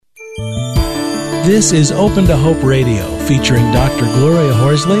This is Open to Hope Radio, featuring Dr. Gloria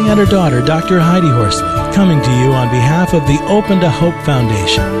Horsley and her daughter, Dr. Heidi Horsley, coming to you on behalf of the Open to Hope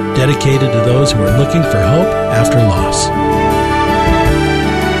Foundation, dedicated to those who are looking for hope after loss.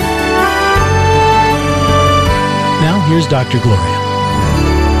 Now, here's Dr. Gloria.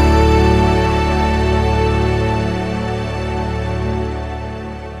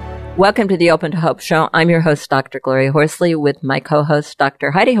 Welcome to the Open to Hope Show. I'm your host, Dr. Gloria Horsley, with my co-host,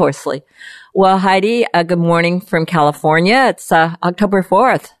 Dr. Heidi Horsley. Well, Heidi, good morning from California. It's October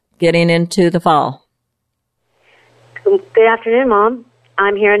 4th, getting into the fall. Good afternoon, Mom.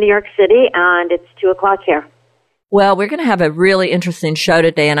 I'm here in New York City, and it's 2 o'clock here. Well, we're going to have a really interesting show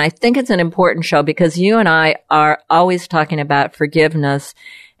today, and I think it's an important show because you and I are always talking about forgiveness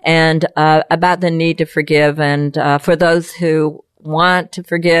and about the need to forgive, and for those who want to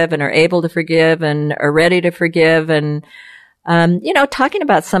forgive and are able to forgive and are ready to forgive, and talking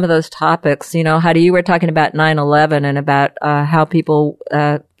about some of those topics. Heidi, you were talking about 9/11 and about how people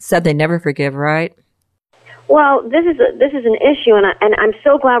said they never forgive, right? Well, this is an issue, and I'm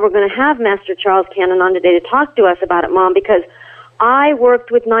so glad we're going to have Master Charles Cannon on today to talk to us about it, Mom, because I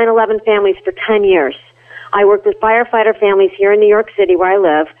worked with 9/11 families for 10 years. I worked with firefighter families here in New York City, where I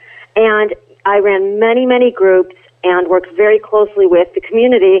live, and I ran many, many groups and worked very closely with the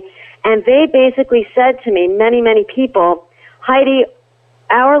community, and they basically said to me, many, many people, Heidi,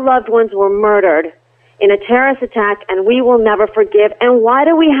 our loved ones were murdered in a terrorist attack, and we will never forgive, and why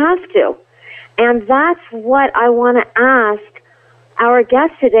do we have to? And that's what I want to ask our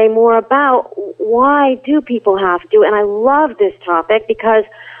guests today more about. Why do people have to? And I love this topic because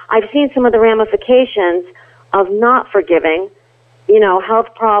I've seen some of the ramifications of not forgiving,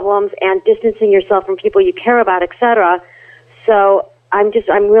 health problems and distancing yourself from people you care about, etc. So I'm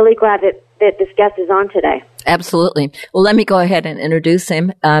really glad that this guest is on today. Absolutely. Well, let me go ahead and introduce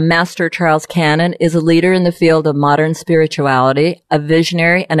him. Master Charles Cannon is a leader in the field of modern spirituality, a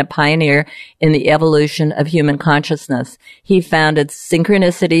visionary and a pioneer in the evolution of human consciousness. He founded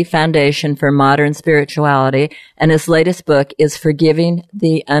Synchronicity Foundation for Modern Spirituality, and his latest book is Forgiving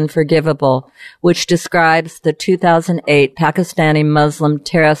the Unforgivable, which describes the 2008 Pakistani Muslim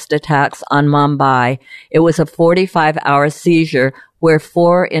terrorist attacks on Mumbai. It was a 45-hour seizure where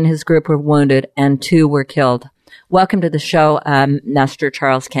 4 in his group were wounded and 2 were killed. Welcome to the show, Master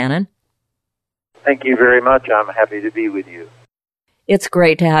Charles Cannon. Thank you very much. I'm happy to be with you. It's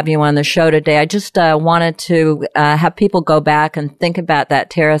great to have you on the show today. I just wanted to have people go back and think about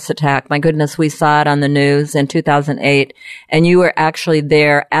that terrorist attack. My goodness, we saw it on the news in 2008, and you were actually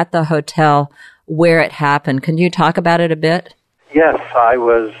there at the hotel where it happened. Can you talk about it a bit? Yes, I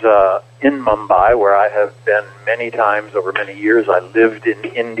was in Mumbai, where I have been many times over many years. I lived in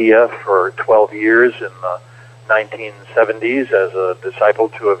India for 12 years in the 1970s as a disciple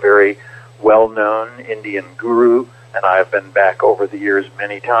to a very well-known Indian guru, and I have been back over the years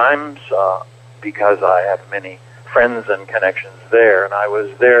many times because I have many friends and connections there. And I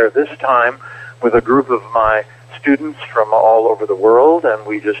was there this time with a group of my students from all over the world, and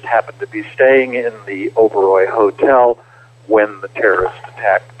we just happened to be staying in the Oberoi Hotel when the terrorist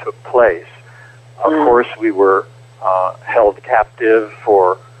attack took place. Of course, we were held captive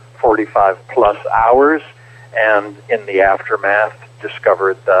for 45-plus hours, and in the aftermath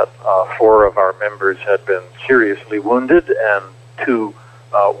discovered that 4 of our members had been seriously wounded and 2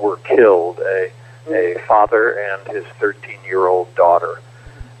 were killed, a father and his 13-year-old daughter.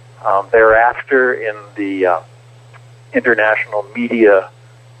 Thereafter, in the international media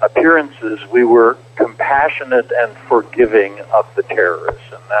appearances, we were compassionate and forgiving of the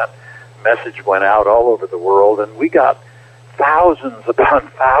terrorists, and that message went out all over the world, and we got thousands upon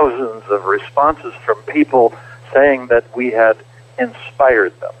thousands of responses from people saying that we had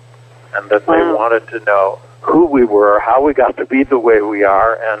inspired them and that they wanted to know who we were, how we got to be the way we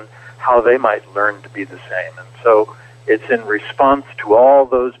are, and how they might learn to be the same. And so it's in response to all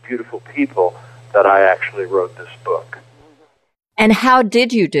those beautiful people that I actually wrote this book. And how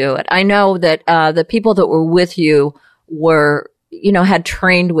did you do it? I know that the people that were with you were, had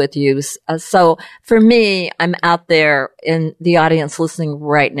trained with you. So for me, I'm out there in the audience listening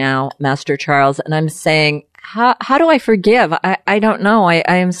right now, Master Charles, and I'm saying, how do I forgive? I don't know. I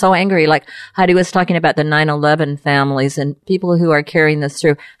am so angry. Like Heidi was talking about the 9/11 families and people who are carrying this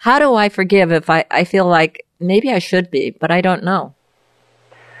through. How do I forgive if I feel like maybe I should be, but I don't know?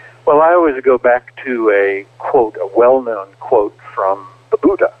 Well, I always go back to a quote, a well-known quote from the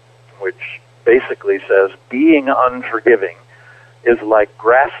Buddha, which basically says, being unforgiving is like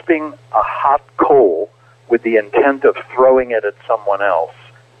grasping a hot coal with the intent of throwing it at someone else.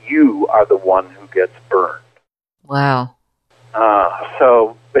 You are the one who gets burned. Wow.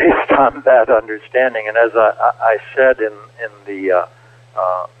 So based beyond that understanding. And as I said in the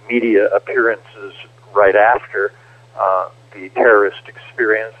media appearances right after the terrorist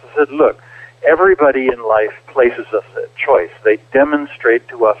experience, I said, look, everybody in life places us a choice. They demonstrate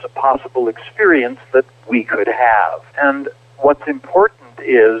to us a possible experience that we could have. And what's important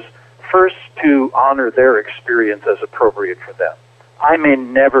is first to honor their experience as appropriate for them. I may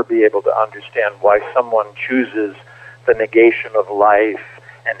never be able to understand why someone chooses the negation of life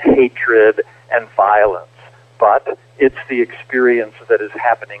and hatred and violence, but it's the experience that is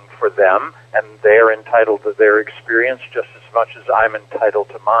happening for them, and they're entitled to their experience just as much as I'm entitled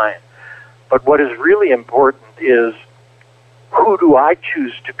to mine. But what is really important is, who do I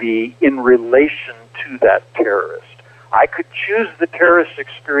choose to be in relation to that terrorist? I could choose the terrorist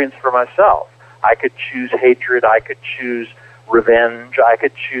experience for myself. I could choose hatred. I could choose revenge. I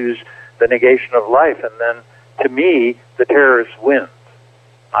could choose the negation of life. And then, to me, the terrorist wins.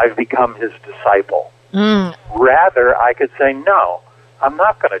 I've become his disciple. Rather, I could say, no, I'm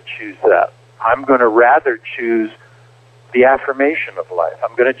not going to choose that. I'm going to rather choose the affirmation of life.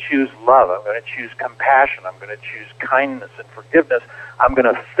 I'm going to choose love. I'm going to choose compassion. I'm going to choose kindness and forgiveness. I'm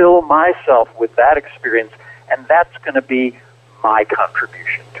going to fill myself with that experience, and that's going to be my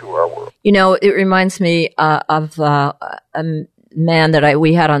contribution to our world. You know, it reminds me of a man that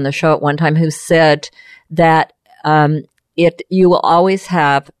we had on the show at one time who said that you will always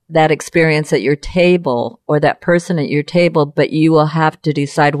have that experience at your table or that person at your table, but you will have to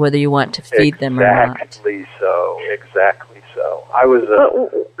decide whether you want to feed them or not. Exactly so. Exactly so.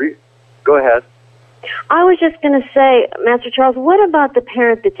 Go ahead. I was just going to say, Master Charles, what about the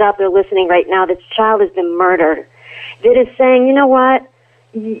parent that's out there listening right now that's child has been murdered, that is saying, you know what,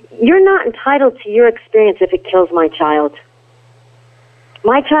 you're not entitled to your experience if it kills my child.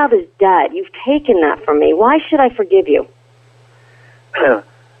 My child is dead. You've taken that from me. Why should I forgive you?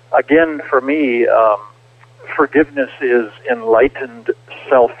 Again, for me, forgiveness is enlightened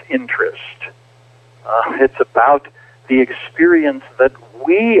self-interest. It's about the experience that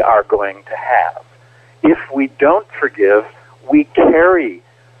we are going to have. If we don't forgive, we carry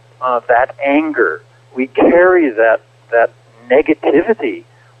that anger. We carry that negativity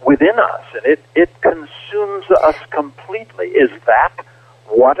within us, and it consumes us completely. Is that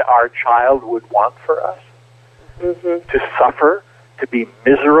what our child would want for us? Mm-hmm. To suffer, to be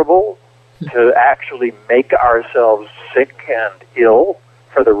miserable, to actually make ourselves sick and ill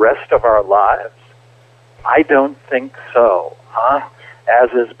for the rest of our lives? I don't think so. As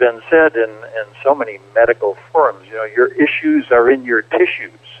has been said in so many medical forums, your issues are in your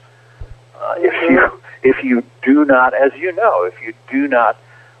tissues. If you do not, as you know, if you do not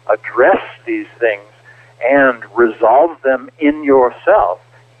address these things and resolve them in yourself,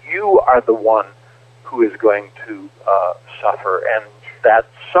 you are the one who is going to suffer, and that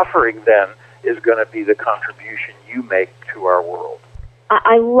suffering then is going to be the contribution you make to our world.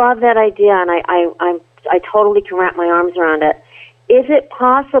 I love that idea, and I totally can wrap my arms around it. Is it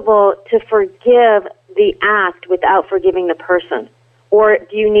possible to forgive the act without forgiving the person? Or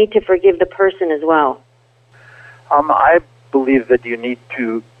do you need to forgive the person as well? I believe that you need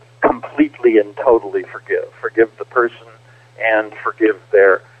to completely and totally forgive. Forgive the person and forgive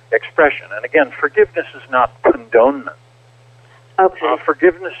their expression. And again, forgiveness is not condonement. Okay.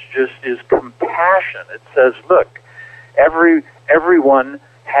 Forgiveness just is compassion. It says, look, everyone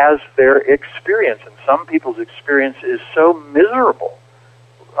has their experience, and some people's experience is so miserable.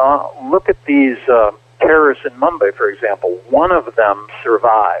 Look at these terrorists in Mumbai, for example. One of them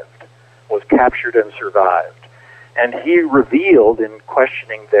survived, was captured and survived. And he revealed in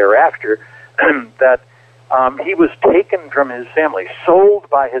questioning thereafter that he was taken from his family, sold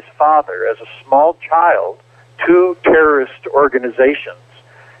by his father as a small child to terrorist organizations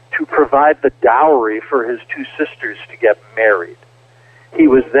to provide the dowry for his two sisters to get married. He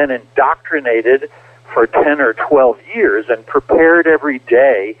was then indoctrinated for 10 or 12 years and prepared every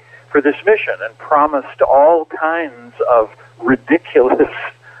day for this mission and promised all kinds of ridiculous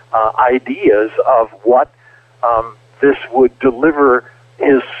ideas of what this would deliver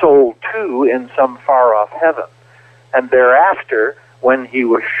his soul to in some far-off heaven. And thereafter, when he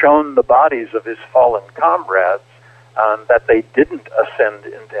was shown the bodies of his fallen comrades, that they didn't ascend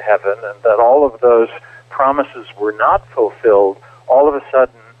into heaven and that all of those promises were not fulfilled, all of a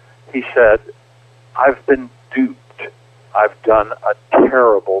sudden he said, I've been duped. I've done a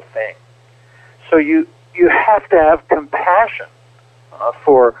terrible thing. So you have to have compassion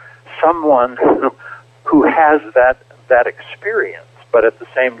for someone who has that experience, but at the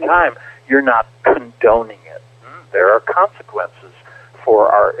same time, you're not condoning it. There are consequences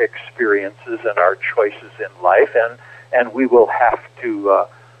for our experiences and our choices in life, and we will have to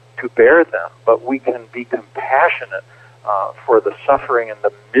to bear them, but we can be compassionate for the suffering and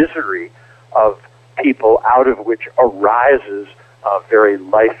the misery of people out of which arises very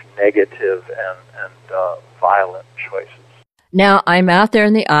life-negative and violent choices. Now, I'm out there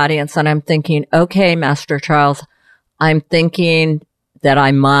in the audience, and I'm thinking, okay, Master Charles, I'm thinking that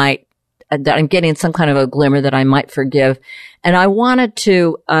that I'm getting some kind of a glimmer that I might forgive. And I wanted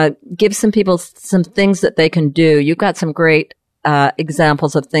to give some people some things that they can do. You've got some great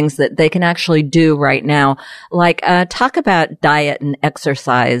examples of things that they can actually do right now. Like, talk about diet and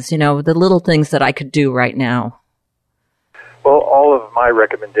exercise, the little things that I could do right now. Well, all of my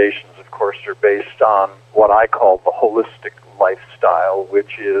recommendations, of course, are based on what I call the holistic lifestyle,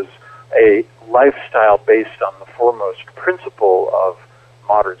 which is a lifestyle based on the foremost principle of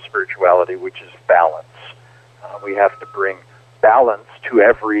modern spirituality, which is balance. We have to bring balance to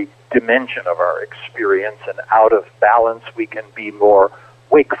every dimension of our experience, and out of balance we can be more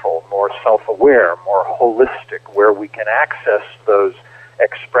wakeful, more self-aware, more holistic, where we can access those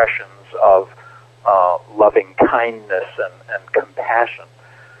expressions of loving kindness and compassion.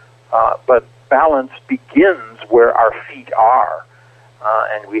 But balance begins where our feet are,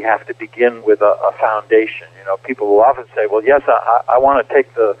 and we have to begin with a foundation. People will often say, well, yes, I want to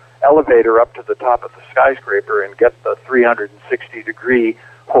take the elevator up to the top of the skyscraper and get the 360-degree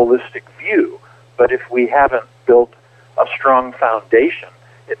holistic view. But if we haven't built a strong foundation,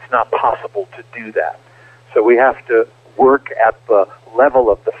 it's not possible to do that. So we have to work at the level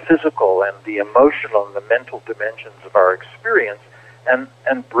of the physical and the emotional and the mental dimensions of our experience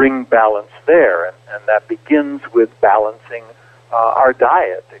and bring balance there. And that begins with balancing our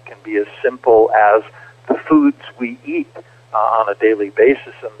diet. It can be as simple as the foods we eat on a daily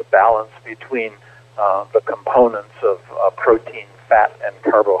basis and the balance between the components of protein, fat, and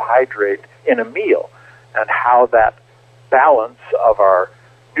carbohydrate in a meal, and how that balance of our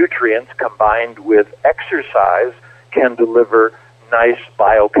nutrients combined with exercise can deliver nice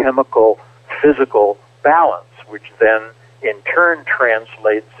biochemical, physical balance, which then in turn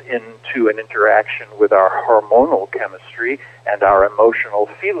translates into an interaction with our hormonal chemistry and our emotional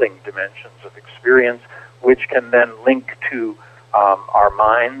feeling dimensions of experience, which can then link to our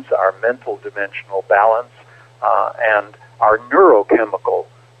minds, our mental dimensional balance, and our neurochemical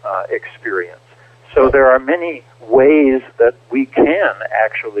experience. So there are many ways that we can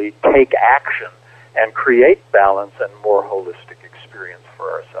actually take action and create balance and more holistic experience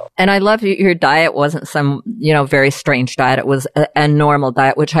for ourselves. And I love your diet wasn't some, very strange diet. It was a normal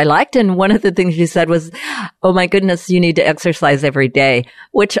diet, which I liked. And one of the things you said was, oh my goodness, you need to exercise every day,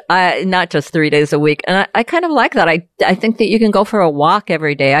 which not just 3 days a week. And I kind of like that. I think that you can go for a walk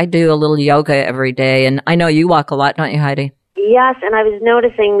every day. I do a little yoga every day. And I know you walk a lot, don't you, Heidi? Yes, and I was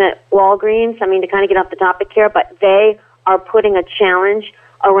noticing that Walgreens, to kind of get off the topic here, but they are putting a challenge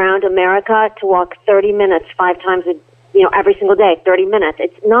around America to walk 30 minutes 5 times every single day, 30 minutes.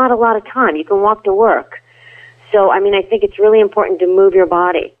 It's not a lot of time. You can walk to work. So, I think it's really important to move your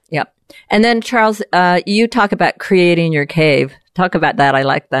body. Yep. And then, Charles, you talk about creating your cave. Talk about that. I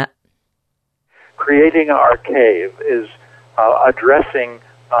like that. Creating our cave is addressing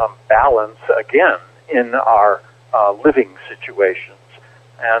balance, again, in our living situations.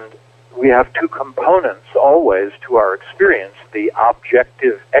 And we have two components always to our experience, the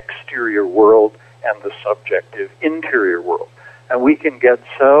objective exterior world and the subjective interior world. And we can get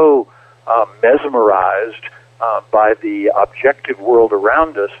so mesmerized by the objective world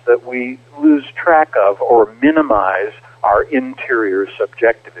around us that we lose track of or minimize our interior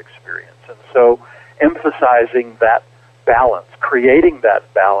subjective experience. And so emphasizing that balance, creating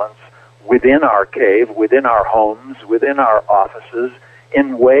that balance within our cave, within our homes, within our offices,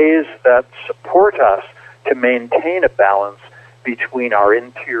 in ways that support us to maintain a balance between our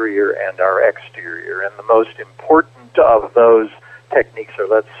interior and our exterior. And the most important of those techniques, or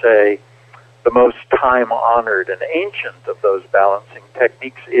let's say the most time-honored and ancient of those balancing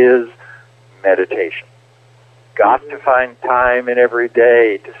techniques, is meditation. Got to find time in every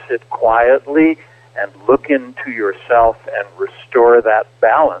day to sit quietly and look into yourself and restore that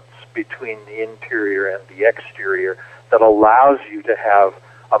balance between the interior and the exterior that allows you to have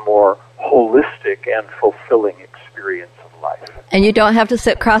a more holistic and fulfilling experience of life. And you don't have to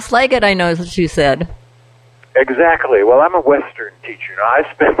sit cross-legged, I know, as you said. Exactly. Well, I'm a Western teacher. Now,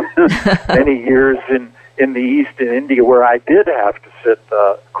 I spent many years in the East in India where I did have to sit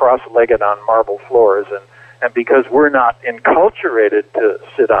cross-legged on marble floors, and because we're not enculturated to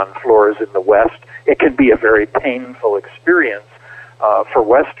sit on floors in the West, it can be a very painful experience for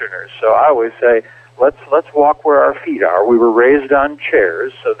Westerners. So I always say, let's walk where our feet are. We were raised on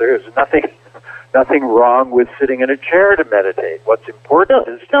chairs, so there's nothing nothing wrong with sitting in a chair to meditate. What's important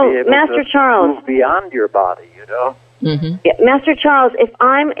is to be able Master to Charles, move beyond your body, you know? Mm-hmm. Yeah, Master Charles, if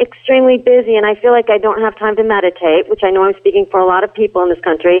I'm extremely busy and I feel like I don't have time to meditate, which I know I'm speaking for a lot of people in this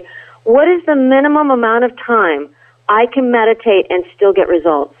country, what is the minimum amount of time I can meditate and still get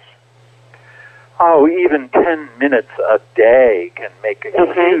results? Oh, even 10 minutes a day can make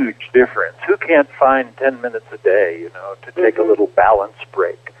a huge difference. Who can't find 10 minutes a day, you know, to take a little balance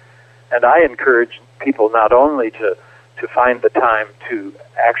break? And I encourage people not only to find the time to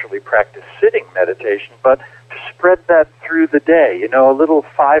actually practice sitting meditation, but to spread that through the day. You know, a little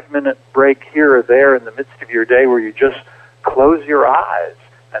 5-minute break here or there in the midst of your day where you just close your eyes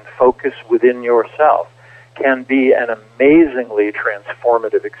and focus within yourself can be an amazingly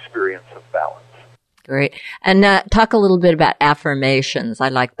transformative experience of balance. Great. And talk a little bit about affirmations. I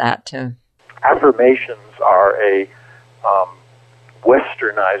like that, too. Affirmations are a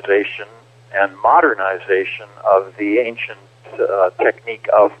westernization and modernization of the ancient technique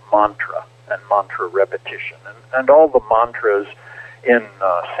of mantra and mantra repetition. And all the mantras in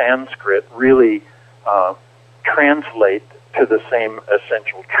Sanskrit really translate to the same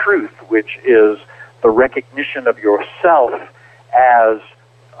essential truth, which is the recognition of yourself as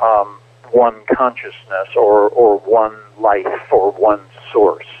one consciousness or one life or one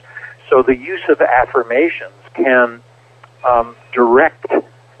source. So the use of affirmations can direct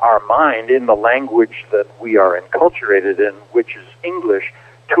our mind in the language that we are enculturated in, which is English,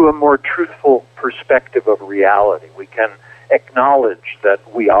 to a more truthful perspective of reality. We can acknowledge that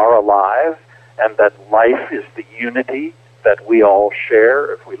we are alive and that life is the unity that we all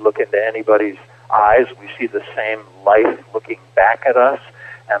share. If we look into anybody's eyes, we see the same life looking back at us,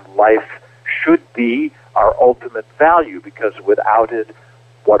 and life should be our ultimate value, because without it,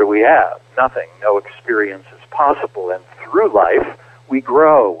 what do we have? Nothing. No experience is possible. And through life, we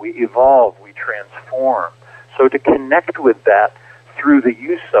grow, we evolve, we transform. So to connect with that through the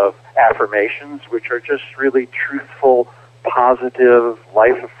use of affirmations, which are just really truthful, positive,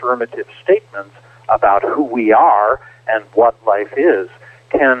 life-affirmative statements about who we are and what life is,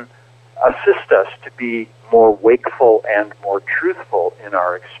 can assist us to be more wakeful and more truthful in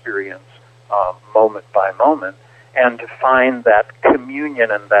our experience moment by moment, and to find that communion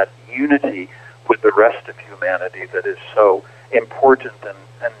and that unity with the rest of humanity that is so important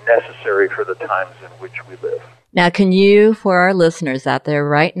and necessary for the times in which we live. Now, can you, for our listeners out there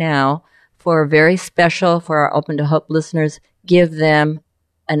right now, for a very special, for our Open to Hope listeners, give them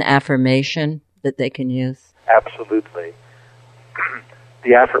an affirmation that they can use? Absolutely.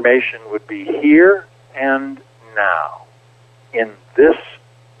 The affirmation would be here and now. In this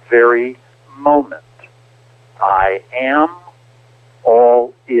very moment, I am,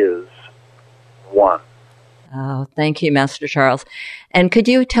 all is one. Oh, thank you, Master Charles. And could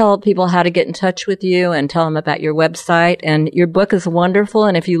you tell people how to get in touch with you and tell them about your website? And your book is wonderful.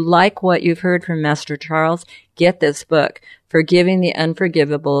 And if you like what you've heard from Master Charles, get this book, Forgiving the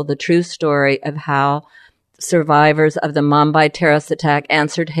Unforgivable, the true story of how survivors of the Mumbai terrorist attack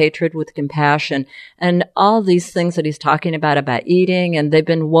answered hatred with compassion, and all these things that he's talking about eating, and they've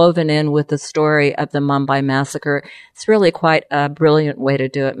been woven in with the story of the Mumbai massacre. It's really quite a brilliant way to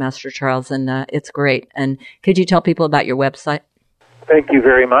do it, Master Charles, and it's great. And could you tell people about your website? Thank you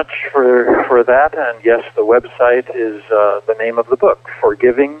very much for that. And yes, the website is the name of the book,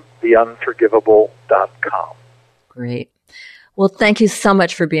 ForgivingTheUnforgivable.com. Great. Well, thank you so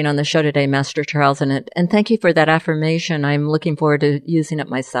much for being on the show today, Master Charles, and thank you for that affirmation. I'm looking forward to using it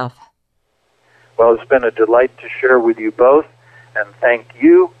myself. Well, it's been a delight to share with you both, and thank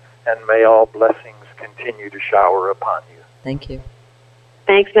you, and may all blessings continue to shower upon you. Thank you.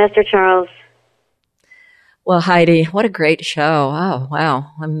 Thanks, Master Charles. Well, Heidi, what a great show. Oh,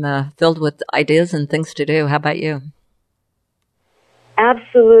 wow. I'm filled with ideas and things to do. How about you?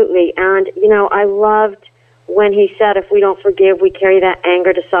 Absolutely. And, I loved when he said, if we don't forgive, we carry that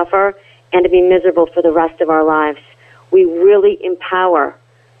anger to suffer and to be miserable for the rest of our lives. We really empower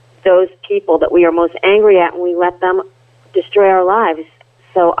those people that we are most angry at, and we let them destroy our lives.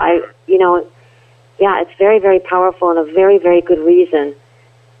 So it's very, very powerful and a very, very good reason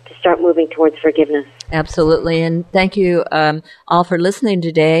to start moving towards forgiveness. Absolutely. And thank you all for listening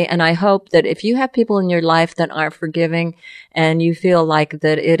today. And I hope that if you have people in your life that aren't forgiving and you feel like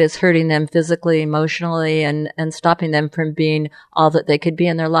that it is hurting them physically, emotionally, and stopping them from being all that they could be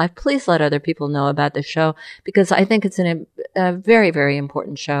in their life, please let other people know about the show, because I think it's a very, very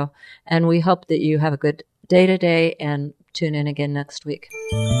important show. And we hope that you have a good day today and tune in again next week.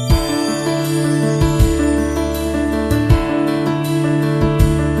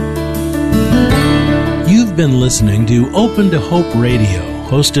 You've been listening to Open to Hope Radio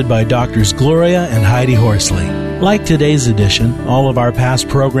hosted by Drs. Gloria and Heidi Horsley. Like today's edition, all of our past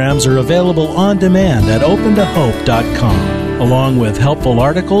programs are available on demand at opentohope.com, along with helpful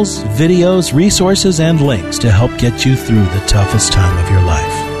articles, videos, resources, and links to help get you through the toughest time of your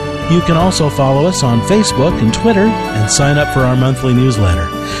life. You can also follow us on Facebook and Twitter and sign up for our monthly newsletter.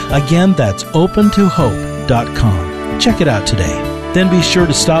 Again, that's opentohope.com. Check it out today. Then be sure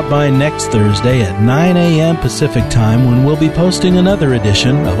to stop by next Thursday at 9 a.m. Pacific Time when we'll be posting another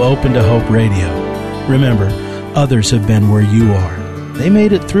edition of Open to Hope Radio. Remember, others have been where you are. They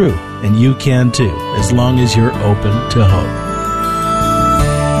made it through, and you can too, as long as you're open to hope.